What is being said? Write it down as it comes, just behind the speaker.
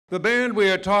The band we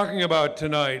are talking about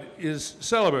tonight is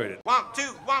celebrated. 1, 2,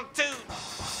 1, 2.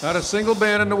 Not a single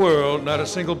band in the world, not a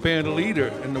single band leader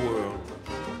in the world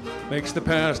makes the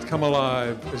past come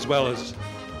alive as well as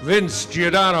Vince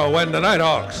Giordano and the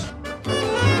Nighthawks.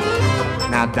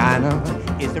 Now, Dinah,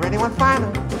 is there anyone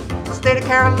finer? State of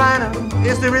Carolina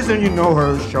is the reason you know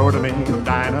her. Show to me,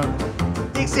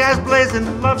 Dinah. Dixie eyes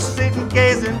blazing, love sitting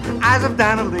gazing, eyes of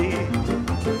Dinah Lee.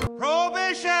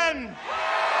 Prohibition!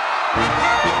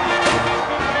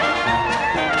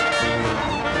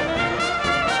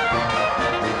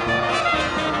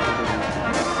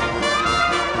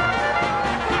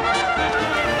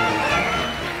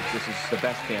 This is the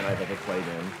best band I've ever played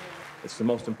in. It's the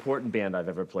most important band I've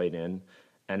ever played in,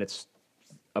 and it's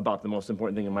about the most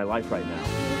important thing in my life right now.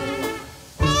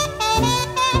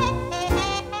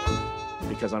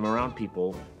 Because I'm around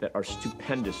people that are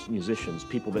stupendous musicians,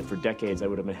 people that for decades I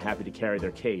would have been happy to carry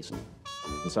their case,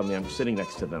 and suddenly I'm sitting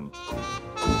next to them.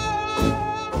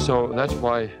 So that's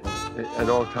why it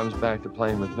all comes back to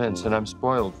playing with Vince, and I'm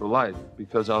spoiled for life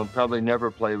because I'll probably never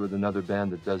play with another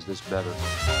band that does this better.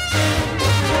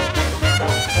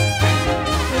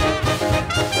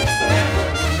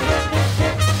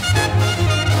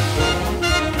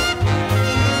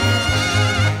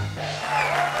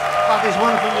 These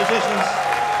wonderful musicians.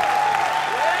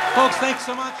 Folks, thanks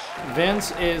so much.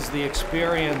 Vince is the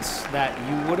experience that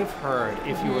you would have heard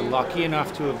if you were lucky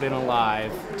enough to have been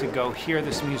alive to go hear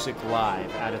this music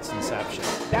live at its inception.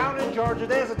 Down in Georgia,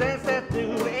 there's a dance that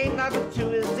do ain't nothing to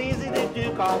it's easy to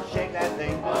do called shake that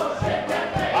thing. Oh, shake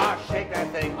that thing. Ah, shake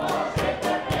that thing. Oh, shake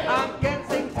that thing. I'm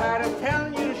getting tired of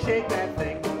telling you to shake that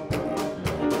thing.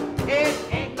 It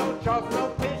ain't no choice, no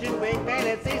pigeon wing, man.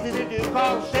 It's easy to do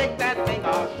called shake that thing.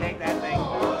 Oh, shake that thing.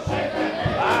 Oh, shake that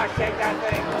thing. Ah, shake that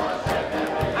thing. Oh, shake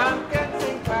that thing. I'm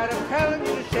getting tired of telling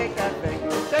you to shake that thing.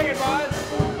 Shake it, boys.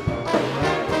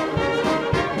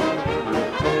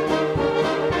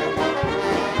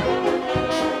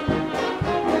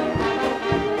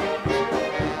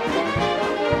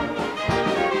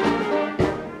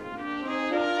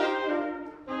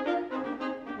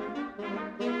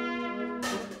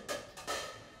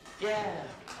 Yeah.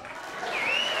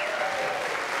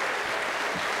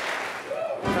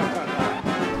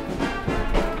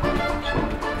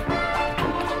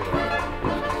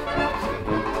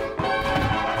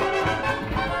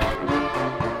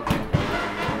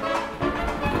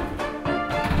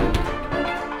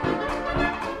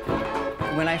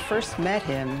 When I first met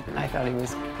him, I thought he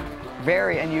was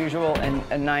very unusual and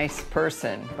a nice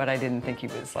person, but I didn't think he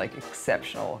was like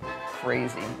exceptional,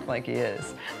 crazy like he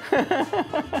is.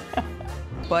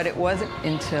 But it wasn't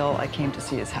until I came to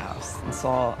see his house and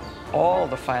saw all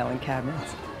the filing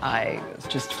cabinets, I was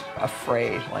just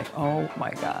afraid, like, oh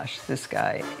my gosh, this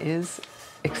guy is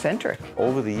eccentric.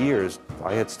 Over the years,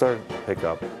 I had started to pick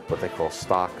up what they call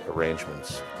stock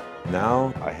arrangements.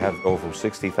 Now I have over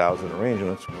 60,000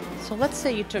 arrangements. So let's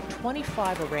say you took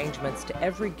 25 arrangements to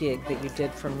every gig that you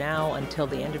did from now until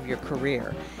the end of your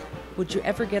career. Would you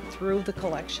ever get through the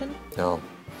collection? No,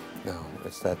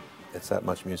 it's that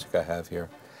much music I have here.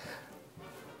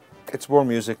 It's more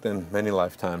music than many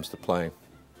lifetimes to play.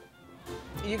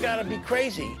 You gotta be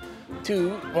crazy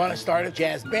to want to start a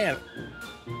jazz band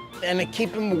and to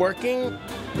keep him working.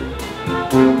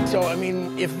 So, I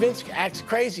mean, if Vince acts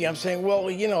crazy, I'm saying, well,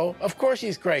 you know, of course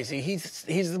he's crazy. He's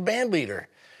the band leader.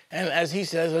 And as he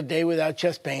says, a day without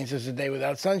chest pains is a day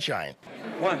without sunshine.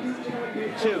 1,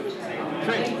 2,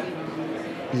 3.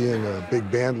 Being a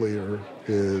big band leader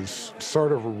is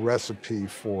sort of a recipe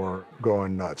for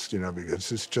going nuts, you know,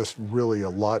 because it's just really a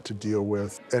lot to deal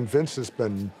with. And Vince has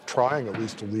been trying at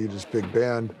least to lead his big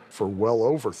band for well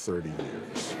over 30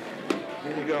 years.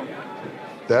 Here you go.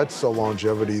 That's a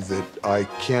longevity that I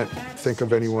can't think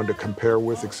of anyone to compare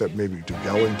with except maybe Duke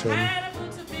Ellington.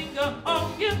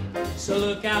 So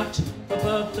look out for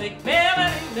public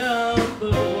melody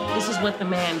number. This is what the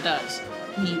man does.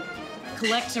 He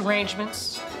collects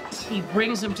arrangements, he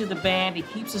brings them to the band, he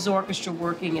keeps his orchestra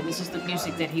working, and this is the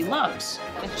music that he loves.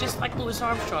 It's just like Louis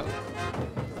Armstrong.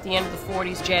 At the end of the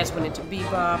 40s, jazz went into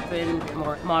bebop and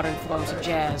more modern forms of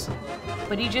jazz.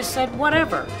 But he just said,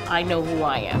 whatever, I know who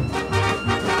I am.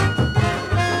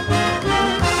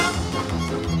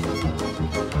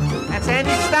 That's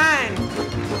Andy Stein.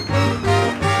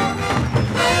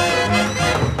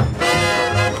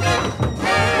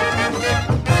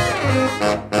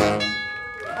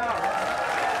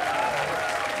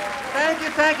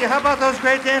 Thank you. How about those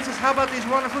great dances? How about these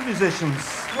wonderful musicians?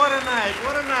 What a night,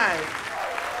 what a night.